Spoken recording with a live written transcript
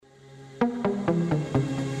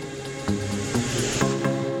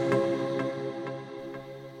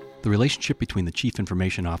relationship between the Chief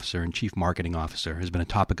Information Officer and Chief Marketing Officer has been a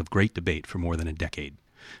topic of great debate for more than a decade.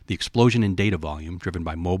 The explosion in data volume, driven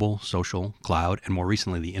by mobile, social, cloud, and more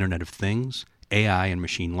recently the Internet of Things, AI, and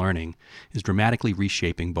machine learning, is dramatically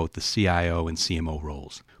reshaping both the CIO and CMO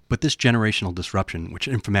roles. But this generational disruption, which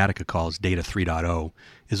Informatica calls Data 3.0,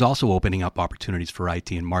 is also opening up opportunities for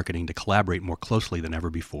IT and marketing to collaborate more closely than ever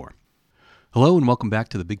before. Hello and welcome back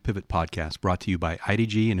to the Big Pivot Podcast, brought to you by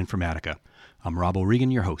IDG and Informatica. I'm Rob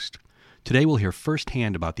O'Regan, your host. Today we'll hear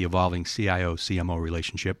firsthand about the evolving CIO-CMO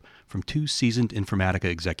relationship from two seasoned Informatica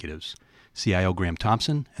executives, CIO Graham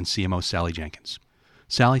Thompson and CMO Sally Jenkins.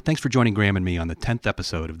 Sally, thanks for joining Graham and me on the 10th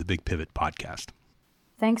episode of the Big Pivot Podcast.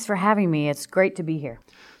 Thanks for having me. It's great to be here.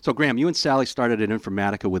 So Graham, you and Sally started at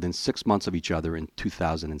Informatica within 6 months of each other in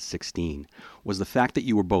 2016. Was the fact that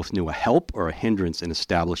you were both new a help or a hindrance in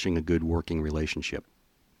establishing a good working relationship?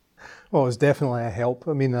 Well, it was definitely a help.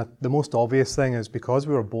 I mean, the most obvious thing is because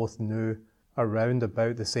we were both new around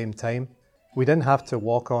about the same time, we didn't have to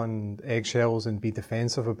walk on eggshells and be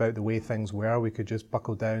defensive about the way things were. We could just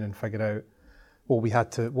buckle down and figure out what we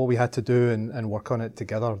had to do and work on it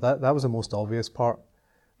together. That was the most obvious part.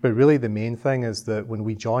 But really the main thing is that when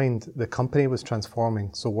we joined, the company was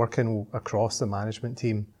transforming. So working across the management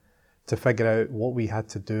team to figure out what we had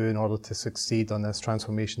to do in order to succeed on this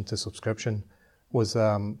transformation to subscription was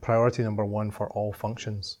priority number one for all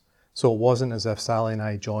functions. So it wasn't as if Sally and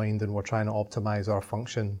I joined and were trying to optimize our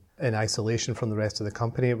function in isolation from the rest of the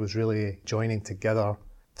company. It was really joining together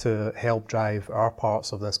to help drive our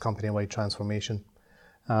parts of this company-wide transformation.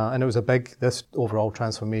 And it was this overall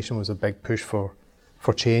transformation was a big push for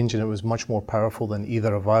change, and it was much more powerful than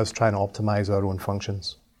either of us trying to optimize our own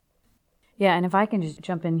functions. Yeah, and if I can just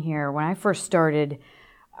jump in here, when I first started,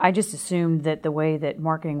 I just assumed that the way that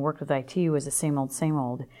marketing worked with IT was the same old, same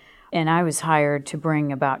old. And I was hired to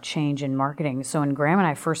bring about change in marketing. So when Graham and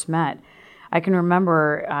I first met, I can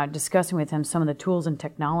remember discussing with him some of the tools and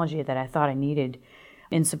technology that I thought I needed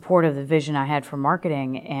in support of the vision I had for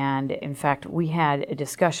marketing. And in fact, we had a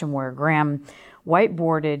discussion where Graham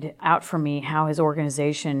whiteboarded out for me how his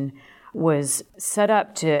organization was set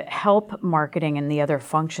up to help marketing and the other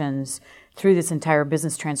functions through this entire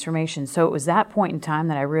business transformation. So it was that point in time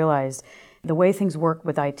that I realized the way things work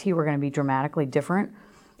with IT were going to be dramatically different.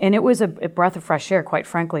 And it was a breath of fresh air, quite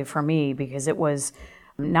frankly, for me, because it was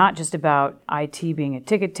not just about IT being a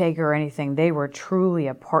ticket taker or anything. They were truly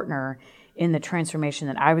a partner in the transformation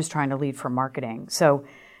that I was trying to lead for marketing. So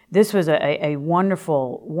this was a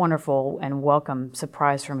wonderful, wonderful and welcome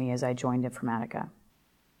surprise for me as I joined Informatica.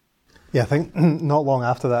 Yeah, I think not long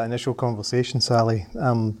after that initial conversation, Sally,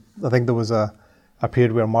 I think there was a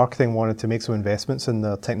period where marketing wanted to make some investments in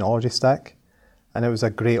the technology stack, and it was a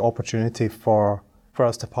great opportunity for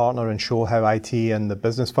us to partner and show how IT and the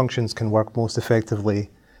business functions can work most effectively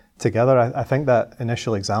together. I think that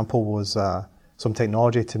initial example was some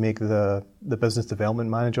technology to make the business development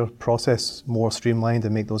manager process more streamlined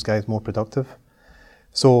and make those guys more productive.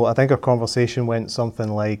 So I think our conversation went something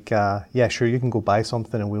like, yeah, sure, you can go buy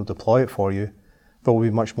something and we'll deploy it for you, but we'll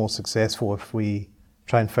be much more successful if we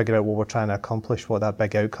try and figure out what we're trying to accomplish, what that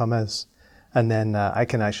big outcome is. And then I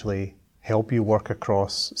can actually help you work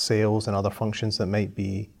across sales and other functions that might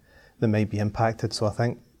be impacted. So I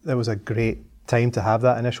think it was a great time to have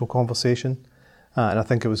that initial conversation. And I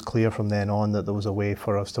think it was clear from then on that there was a way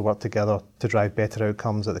for us to work together to drive better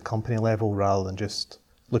outcomes at the company level rather than just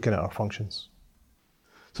looking at our functions.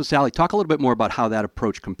 So Sally, talk a little bit more about how that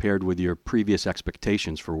approach compared with your previous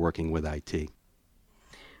expectations for working with IT.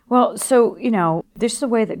 Well, so, this is the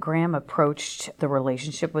way that Graham approached the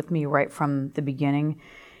relationship with me right from the beginning.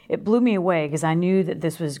 It blew me away because I knew that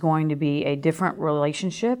this was going to be a different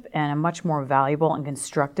relationship and a much more valuable and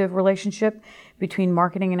constructive relationship between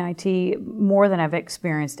marketing and IT, more than I've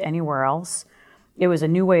experienced anywhere else. It was a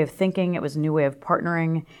new way of thinking. It was a new way of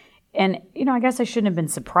partnering. And, I guess I shouldn't have been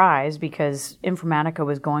surprised because Informatica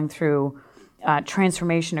was going through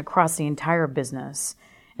transformation across the entire business.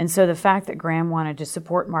 And so the fact that Graham wanted to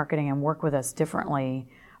support marketing and work with us differently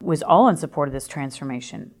was all in support of this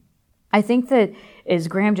transformation. I think that, as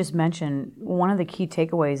Graham just mentioned, one of the key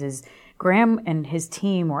takeaways is Graham and his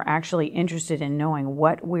team were actually interested in knowing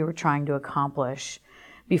what we were trying to accomplish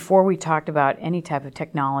before we talked about any type of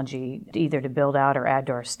technology, either to build out or add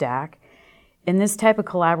to our stack. And this type of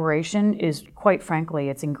collaboration is, quite frankly,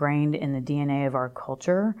 it's ingrained in the DNA of our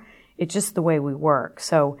culture. It's just the way we work.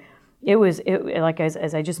 So as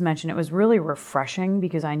I just mentioned, it was really refreshing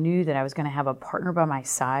because I knew that I was going to have a partner by my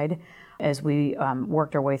side as we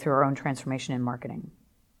worked our way through our own transformation in marketing.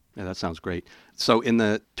 Yeah, that sounds great. So in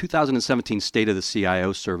the 2017 State of the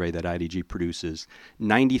CIO survey that IDG produces,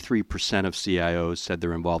 93% of CIOs said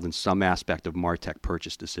they're involved in some aspect of MarTech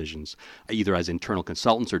purchase decisions, either as internal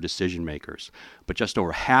consultants or decision makers. But just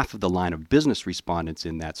over half of the line of business respondents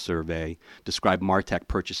in that survey described MarTech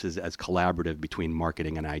purchases as collaborative between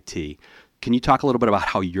marketing and IT. Can you talk a little bit about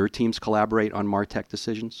how your teams collaborate on MarTech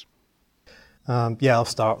decisions? Yeah, I'll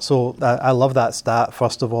start. So I love that stat.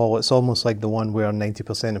 First of all, it's almost like the one where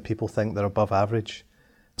 90% of people think they're above average.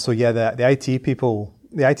 So yeah, the IT people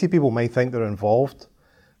might think they're involved,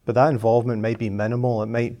 but that involvement might be minimal. It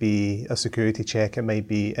might be a security check. It might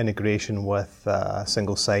be integration with a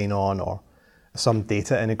single sign-on or some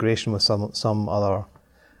data integration with some other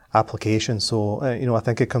application. So I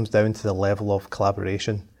think it comes down to the level of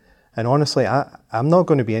collaboration. And honestly, I'm not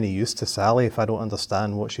going to be any use to Sally if I don't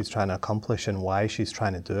understand what she's trying to accomplish and why she's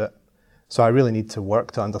trying to do it. So I really need to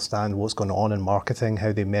work to understand what's going on in marketing,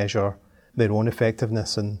 how they measure their own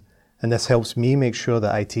effectiveness. And this helps me make sure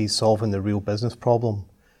that IT is solving the real business problem,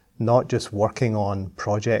 not just working on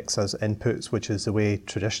projects as inputs, which is the way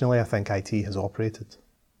traditionally I think IT has operated.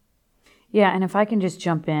 Yeah, and if I can just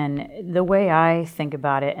jump in, the way I think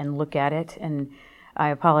about it and look at it, and I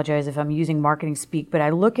apologize if I'm using marketing speak, but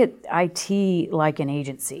I look at IT like an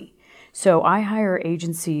agency. So I hire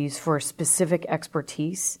agencies for specific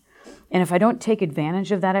expertise. And if I don't take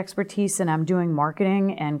advantage of that expertise, then I'm doing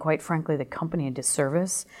marketing and, quite frankly, the company a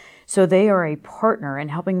disservice. So they are a partner in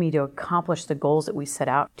helping me to accomplish the goals that we set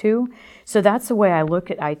out to. So that's the way I look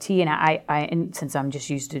at IT. And since I'm just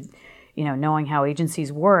used to knowing how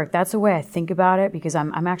agencies work, that's the way I think about it, because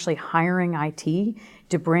I'm actually hiring IT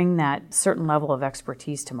to bring that certain level of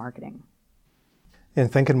expertise to marketing.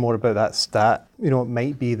 And thinking more about that stat, it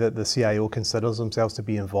might be that the CIO considers themselves to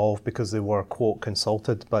be involved because they were, quote,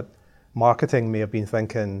 consulted, but marketing may have been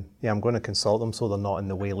thinking, I'm going to consult them so they're not in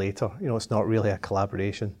the way later. It's not really a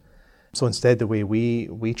collaboration. So instead, the way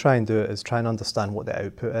we try and do it is try and understand what the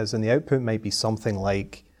output is. And the output might be something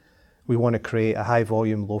like, we want to create a high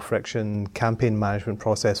volume, low friction campaign management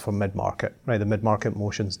process for mid-market, right? The mid-market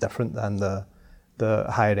motion is different than the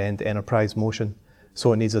higher end enterprise motion.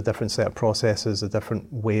 So it needs a different set of processes, a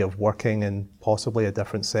different way of working, and possibly a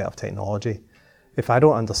different set of technology. If I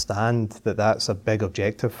don't understand that that's a big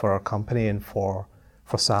objective for our company and for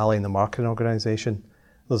Sally and the marketing organization,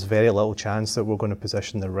 there's very little chance that we're going to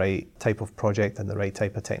position the right type of project and the right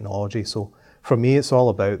type of technology. So for me, it's all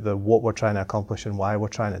about what we're trying to accomplish and why we're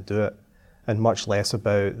trying to do it, and much less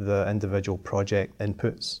about the individual project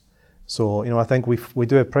inputs. So, I think we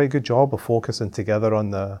do a pretty good job of focusing together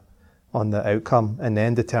on the outcome and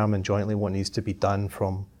then determine jointly what needs to be done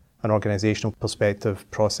from an organizational perspective,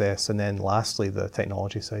 process, and then lastly, the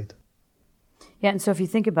technology side. Yeah, and so if you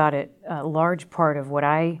think about it, a large part of what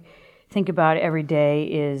I think about every day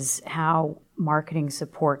is how marketing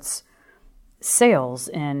supports sales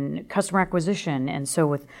and customer acquisition. And so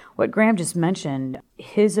with what Graham just mentioned,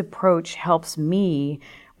 his approach helps me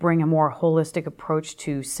bring a more holistic approach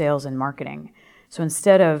to sales and marketing. So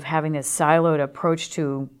instead of having this siloed approach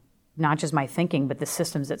to not just my thinking, but the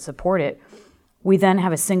systems that support it, we then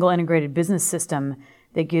have a single integrated business system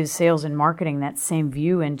that gives sales and marketing that same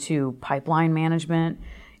view into pipeline management,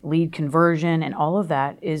 lead conversion, and all of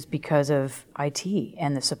that is because of IT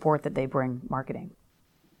and the support that they bring marketing.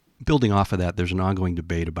 Building off of that, there's an ongoing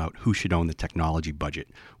debate about who should own the technology budget,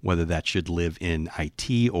 whether that should live in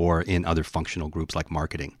IT or in other functional groups like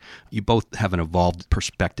marketing. You both have an evolved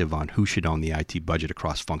perspective on who should own the IT budget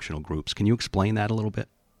across functional groups. Can you explain that a little bit?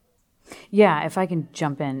 Yeah, if I can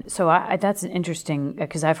jump in. So that's an interesting,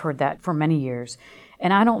 because I've heard that for many years.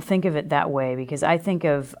 And I don't think of it that way, because I think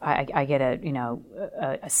of, I get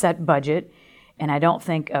a set budget, and I don't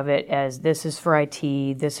think of it as this is for IT,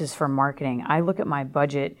 this is for marketing. I look at my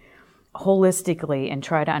budget holistically and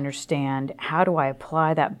try to understand how do I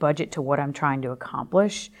apply that budget to what I'm trying to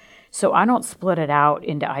accomplish. So I don't split it out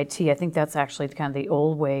into IT. I think that's actually kind of the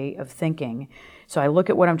old way of thinking. So I look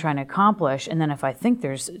at what I'm trying to accomplish, and then if I think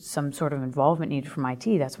there's some sort of involvement needed from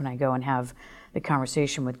IT, that's when I go and have the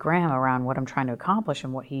conversation with Graham around what I'm trying to accomplish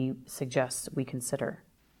and what he suggests we consider.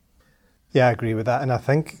 Yeah, I agree with that. And I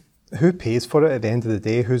think who pays for it at the end of the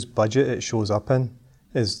day, whose budget it shows up in,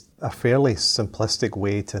 is a fairly simplistic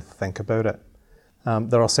way to think about it.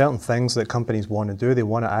 There are certain things that companies want to do. They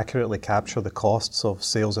want to accurately capture the costs of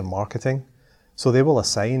sales and marketing. So they will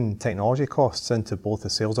assign technology costs into both the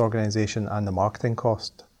sales organization and the marketing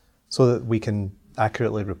cost so that we can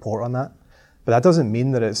accurately report on that. But that doesn't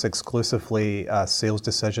mean that it's exclusively a sales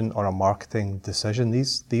decision or a marketing decision.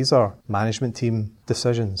 These are management team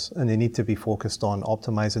decisions, and they need to be focused on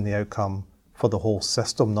optimizing the outcome for the whole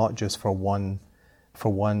system, not just for one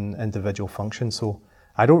for one individual function. So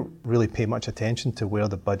I don't really pay much attention to where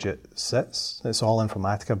the budget sits. It's all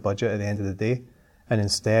Informatica budget at the end of the day. And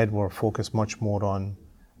instead, we're focused much more on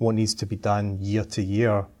what needs to be done year to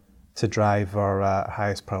year to drive our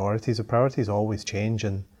highest priorities. The priorities always change,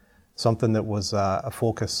 and something that was a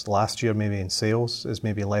focus last year, maybe in sales, is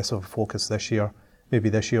maybe less of a focus this year. Maybe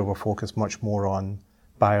this year we're focused much more on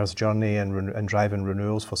buyer's journey and driving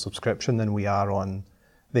renewals for subscription than we are on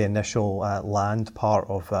the initial land part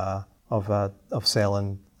of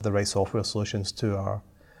selling the right software solutions to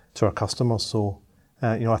our customers. So,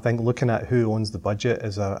 I think looking at who owns the budget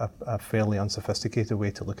is a fairly unsophisticated way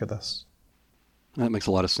to look at this. That makes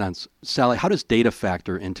a lot of sense. Sally, how does data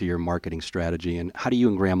factor into your marketing strategy, and how do you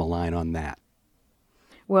and Graham align on that?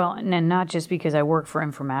 Well, and not just because I work for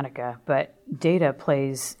Informatica, but data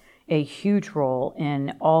plays a huge role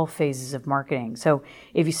in all phases of marketing. So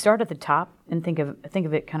if you start at the top and think of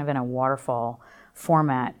it kind of in a waterfall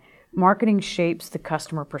format, marketing shapes the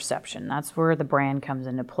customer perception. That's where the brand comes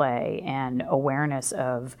into play, and awareness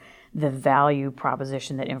of the value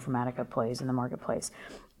proposition that Informatica plays in the marketplace.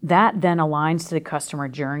 That then aligns to the customer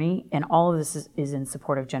journey, and all of this is in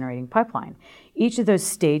support of generating pipeline. Each of those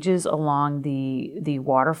stages along the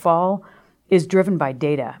waterfall is driven by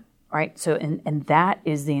data, right? So, and that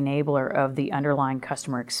is the enabler of the underlying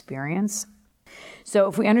customer experience. So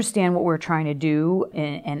if we understand what we're trying to do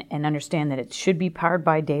and understand that it should be powered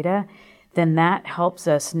by data, then that helps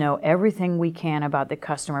us know everything we can about the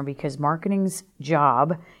customer, because marketing's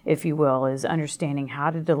job, if you will, is understanding how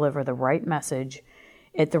to deliver the right message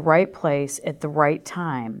at the right place at the right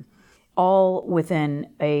time, all within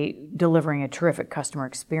delivering a terrific customer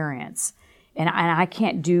experience. And I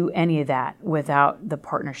can't do any of that without the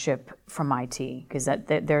partnership from IT, because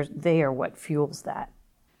they are what fuels that.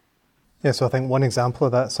 Yeah, so I think one example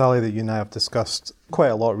of that, Sally, that you and I have discussed quite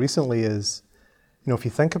a lot recently is, if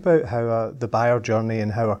you think about how the buyer journey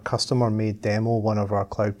and how a customer may demo one of our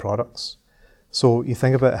cloud products. So you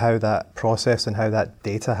think about how that process and how that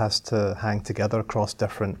data has to hang together across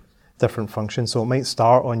different functions. So it might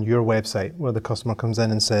start on your website where the customer comes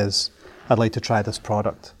in and says, I'd like to try this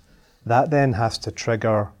product. That then has to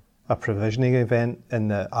trigger a provisioning event in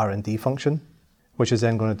the R&D function, which is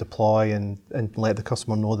then going to deploy and let the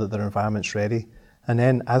customer know that their environment's ready. And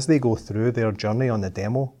then as they go through their journey on the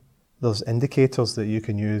demo, there's indicators that you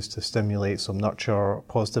can use to stimulate some nurture,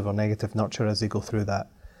 positive or negative nurture as they go through that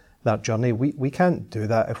journey. We can't do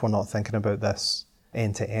that if we're not thinking about this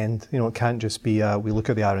end to end. It can't just be we look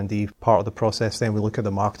at the R&D part of the process, then we look at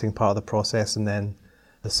the marketing part of the process, and then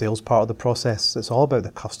the sales part of the process. It's all about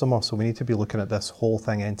the customer, so we need to be looking at this whole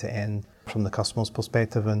thing end to end from the customer's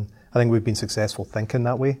perspective, and I think we've been successful thinking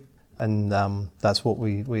that way, and that's what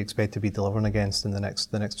we expect to be delivering against in the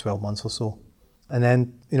next 12 months or so. And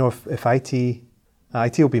then, if IT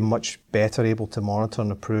will be much better able to monitor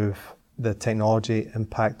and approve the technology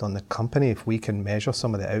impact on the company if we can measure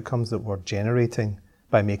some of the outcomes that we're generating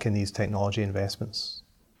by making these technology investments.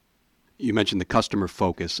 You mentioned the customer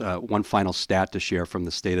focus. One final stat to share from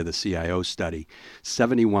the State of the CIO study.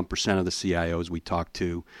 71% of the CIOs we talked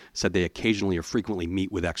to said they occasionally or frequently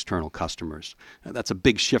meet with external customers. That's a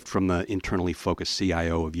big shift from the internally focused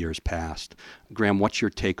CIO of years past. Graham, what's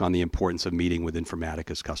your take on the importance of meeting with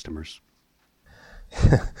Informatica's customers?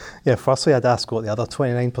 Yeah, firstly, I'd ask what the other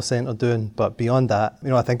 29% are doing. But beyond that,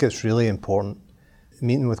 I think it's really important.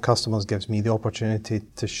 Meeting with customers gives me the opportunity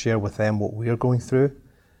to share with them what we're going through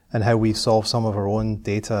and how we solve some of our own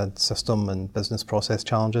data, system, and business process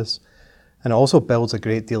challenges. And it also builds a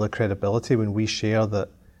great deal of credibility when we share that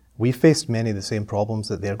we faced many of the same problems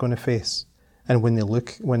that they're going to face. And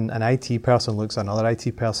when an IT person looks another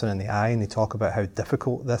IT person in the eye and they talk about how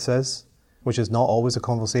difficult this is, which is not always a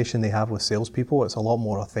conversation they have with salespeople. It's a lot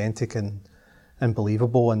more authentic and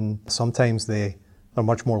believable, and sometimes they are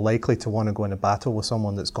much more likely to want to go in a battle with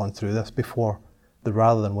someone that's gone through this before,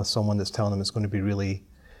 rather than with someone that's telling them it's going to be really,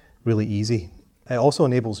 really easy. It also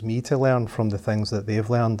enables me to learn from the things that they've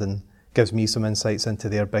learned and gives me some insights into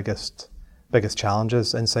their biggest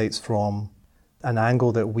challenges, insights from an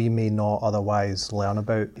angle that we may not otherwise learn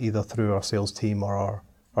about, either through our sales team or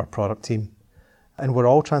our product team. And we're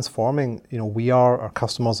all transforming, we are, our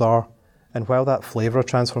customers are, and while that flavor of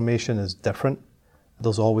transformation is different,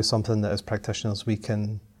 there's always something that as practitioners we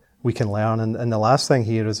can learn. And the last thing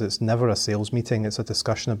here is it's never a sales meeting, it's a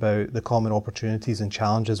discussion about the common opportunities and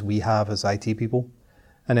challenges we have as IT people,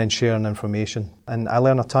 and then sharing information. And I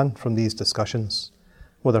learn a ton from these discussions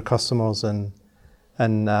with our customers, and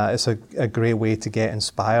it's a great way to get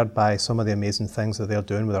inspired by some of the amazing things that they're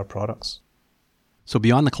doing with our products. So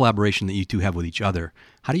beyond the collaboration that you two have with each other,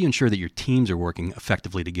 how do you ensure that your teams are working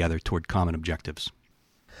effectively together toward common objectives?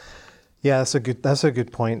 Yeah, that's a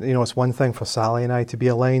good point. It's one thing for Sally and I to be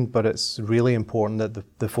aligned, but it's really important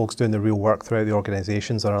that the folks doing the real work throughout the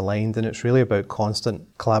organizations are aligned, and it's really about constant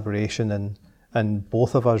collaboration and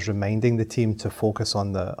both of us reminding the team to focus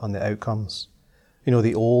on the outcomes.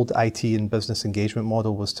 The old IT and business engagement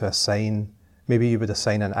model was to assign, maybe you would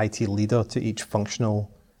assign an IT leader to each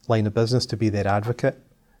functional line of business to be their advocate,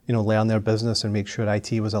 learn their business and make sure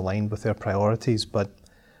IT was aligned with their priorities. But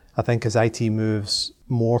I think as IT moves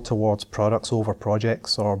more towards products over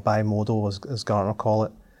projects, or bimodal as Gartner call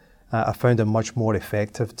it, I found it much more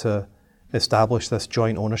effective to establish this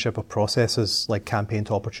joint ownership of processes like campaign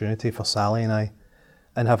to opportunity for Sally and I,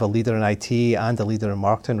 and have a leader in IT and a leader in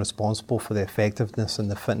marketing responsible for the effectiveness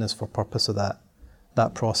and the fitness for purpose of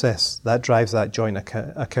that process. That drives that joint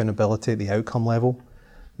accountability at the outcome level,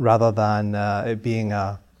 rather than it being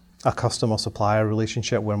a customer-supplier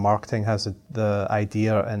relationship where marketing has the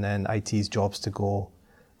idea and then IT's job's to go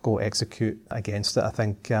execute against it. I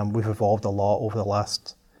think we've evolved a lot over the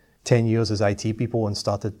last 10 years as IT people, and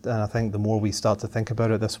I think the more we start to think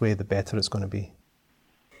about it this way, the better it's going to be.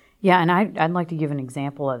 Yeah, and I'd like to give an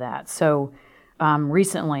example of that. So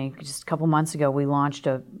recently, just a couple months ago, we launched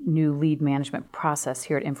a new lead management process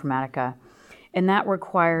here at Informatica, and that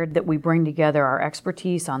required that we bring together our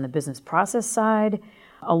expertise on the business process side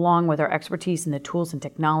along with our expertise in the tools and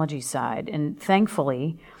technology side. And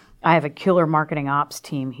thankfully, I have a killer marketing ops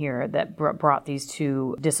team here that brought these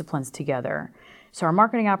two disciplines together. So our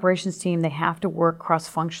marketing operations team, they have to work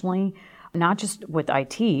cross-functionally, not just with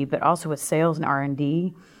IT, but also with sales and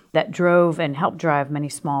R&D that drove and helped drive many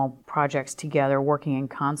small projects together working in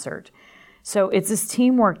concert. So it's this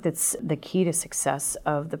teamwork that's the key to success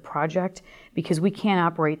of the project, because we can't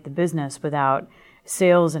operate the business without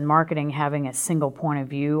sales and marketing having a single point of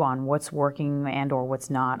view on what's working and or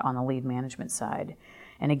what's not on the lead management side.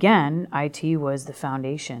 And again, IT was the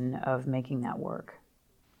foundation of making that work.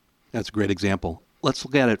 That's a great example. Let's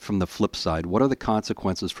look at it from the flip side. What are the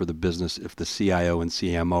consequences for the business if the CIO and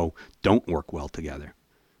CMO don't work well together?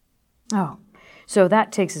 Oh, so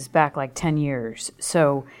that takes us back like 10 years.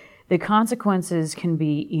 So the consequences can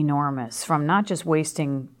be enormous, from not just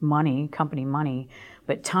wasting money, company money,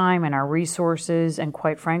 but time and our resources, and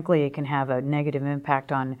quite frankly, it can have a negative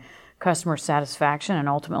impact on customer satisfaction and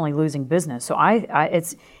ultimately losing business. So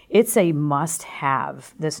it's a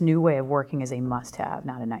must-have. This new way of working is a must-have,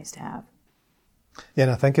 not a nice-to-have. Yeah,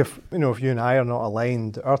 and I think if you and I are not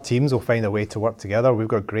aligned, our teams will find a way to work together. We've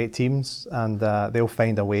got great teams, and they'll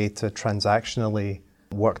find a way to transactionally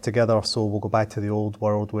work together. So we'll go back to the old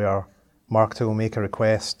world where marketing will make a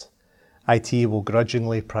request, IT will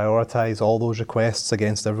grudgingly prioritize all those requests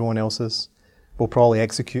against everyone else's. We'll probably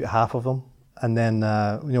execute half of them, and then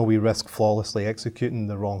we risk flawlessly executing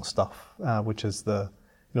the wrong stuff, which is the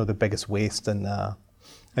biggest waste in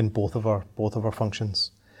both of our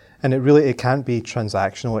functions. And it can't be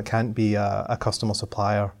transactional. It can't be a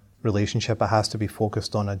customer-supplier relationship. It has to be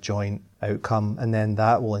focused on a joint outcome, and then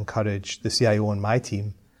that will encourage the CIO and my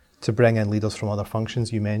team to bring in leaders from other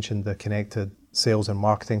functions. You mentioned the connected sales and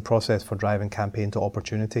marketing process for driving campaign to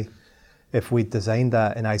opportunity. If we designed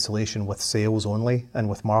that in isolation with sales only and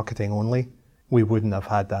with marketing only, we wouldn't have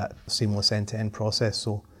had that seamless end-to-end process.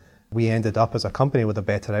 So we ended up as a company with a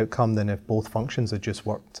better outcome than if both functions had just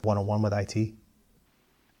worked one-on-one with IT.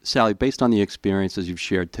 Sally, based on the experiences you've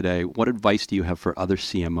shared today, what advice do you have for other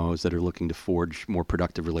CMOs that are looking to forge more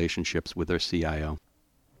productive relationships with their CIO?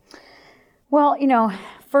 Well,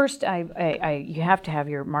 first, you have to have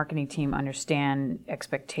your marketing team understand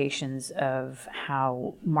expectations of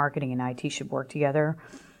how marketing and IT should work together.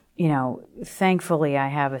 Thankfully, I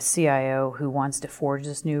have a CIO who wants to forge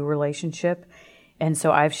this new relationship. And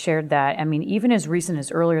so I've shared that. I mean, even as recent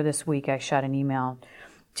as earlier this week, I shot an email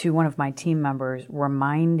to one of my team members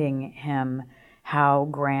reminding him how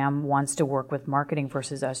Graham wants to work with marketing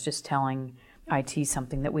versus us just telling IT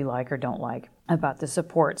something that we like or don't like about the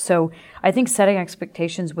support. So I think setting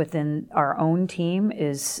expectations within our own team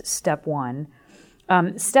is step one.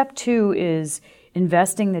 Step two is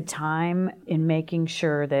investing the time in making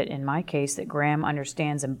sure that, in my case, that Graham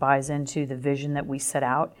understands and buys into the vision that we set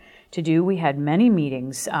out to do. We had many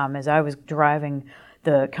meetings as I was driving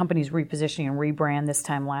the company's repositioning and rebrand this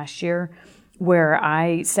time last year, where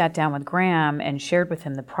I sat down with Graham and shared with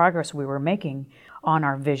him the progress we were making on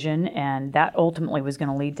our vision, and that ultimately was going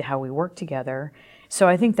to lead to how we work together. So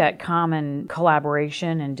I think that common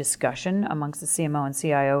collaboration and discussion amongst the CMO and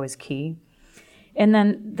CIO is key. And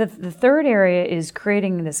then the third area is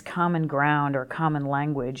creating this common ground or common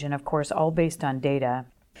language, and of course all based on data,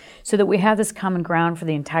 so that we have this common ground for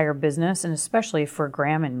the entire business and especially for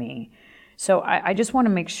Graham and me. So I just want to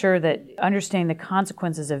make sure that understanding the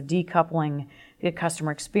consequences of decoupling the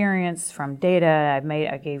customer experience from data.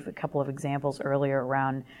 I gave a couple of examples earlier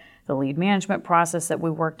around the lead management process that we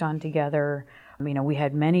worked on together. We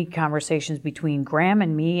had many conversations between Graham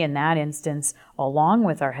and me in that instance, along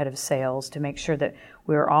with our head of sales, to make sure that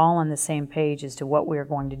we were all on the same page as to what we were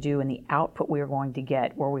going to do and the output we were going to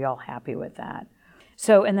get. Were we all happy with that?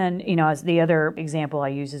 So, and then, as the other example I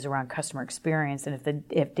use is around customer experience. And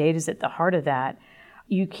if data is at the heart of that,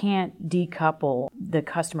 you can't decouple the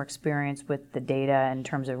customer experience with the data in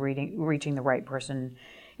terms of reaching the right person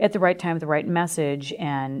at the right time with the right message.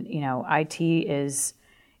 And, IT is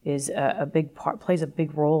a big part, plays a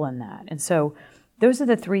big role in that. And so those are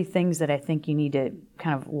the three things that I think you need to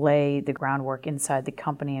kind of lay the groundwork inside the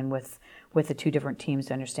company and with the two different teams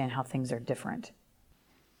to understand how things are different.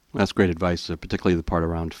 That's great advice, particularly the part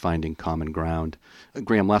around finding common ground.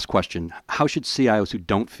 Graham, last question. How should CIOs who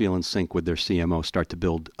don't feel in sync with their CMO start to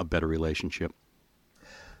build a better relationship?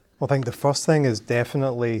 Well, I think the first thing is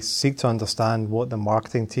definitely seek to understand what the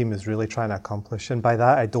marketing team is really trying to accomplish. And by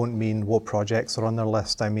that, I don't mean what projects are on their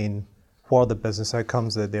list. I mean, what are the business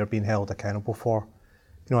outcomes that they're being held accountable for?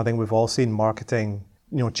 I think we've all seen marketing,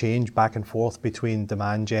 change back and forth between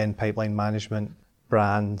demand gen, pipeline management,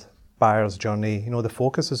 brand, buyer's journey. The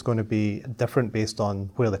focus is going to be different based on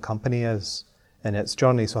where the company is in its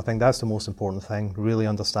journey. So I think that's the most important thing, really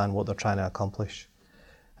understand what they're trying to accomplish.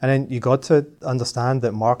 And then you got to understand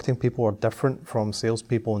that marketing people are different from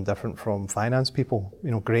salespeople and different from finance people.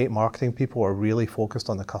 Great marketing people are really focused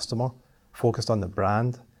on the customer, focused on the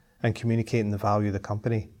brand, and communicating the value of the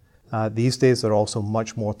company. These days, they're also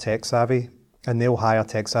much more tech savvy, and they'll hire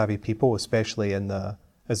tech savvy people, especially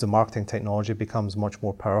as the marketing technology becomes much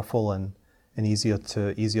more powerful and easier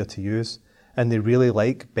to use. And they really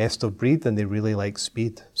like best of breed, and they really like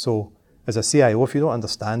speed. So as a CIO, if you don't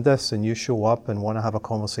understand this and you show up and want to have a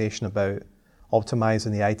conversation about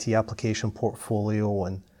optimizing the IT application portfolio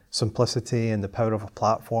and simplicity and the power of a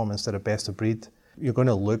platform instead of best of breed, you're going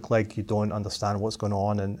to look like you don't understand what's going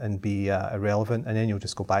on and be irrelevant, and then you'll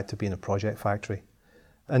just go back to being a project factory.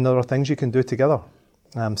 And there are things you can do together.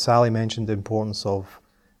 Sally mentioned the importance of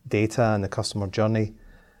data and the customer journey.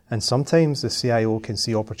 And sometimes the CIO can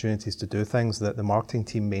see opportunities to do things that the marketing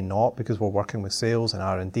team may not, because we're working with sales and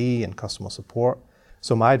R&D and customer support.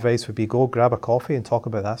 So my advice would be go grab a coffee and talk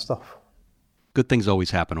about that stuff. Good things always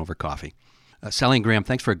happen over coffee. Sally and Graham,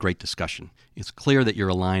 thanks for a great discussion. It's clear that you're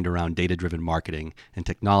aligned around data-driven marketing and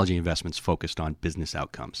technology investments focused on business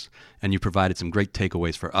outcomes. And you provided some great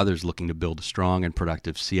takeaways for others looking to build a strong and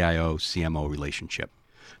productive CIO-CMO relationship.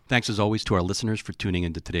 Thanks as always to our listeners for tuning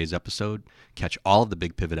into today's episode. Catch all of the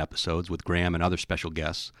Big Pivot episodes with Graham and other special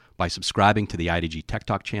guests by subscribing to the IDG Tech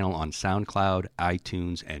Talk channel on SoundCloud,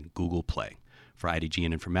 iTunes, and Google Play. For IDG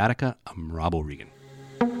and Informatica, I'm Rob O'Regan.